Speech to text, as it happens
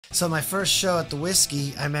So my first show at the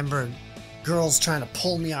Whiskey, I remember girls trying to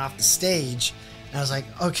pull me off the stage. And I was like,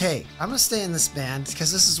 okay, I'm going to stay in this band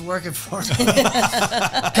because this is working for me.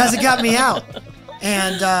 Because it got me out.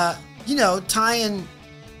 And, you know, tying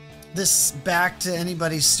this back to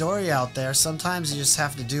anybody's story out there, sometimes you just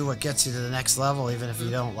have to do what gets you to the next level, even if you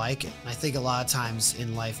don't like it. And I think a lot of times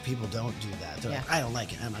in life, people don't do that. They're like, I don't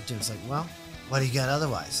like it. I'm not doing it. It's like, well, what do you got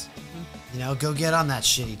otherwise? You know, go get on that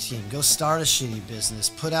shitty team. Go start a shitty business.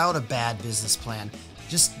 Put out a bad business plan.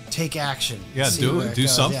 Just take action. Yeah, do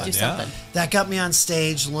something. Do something. That got me on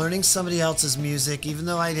stage, learning somebody else's music, even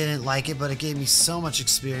though I didn't like it, but it gave me so much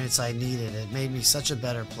experience I needed. It made me such a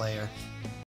better player.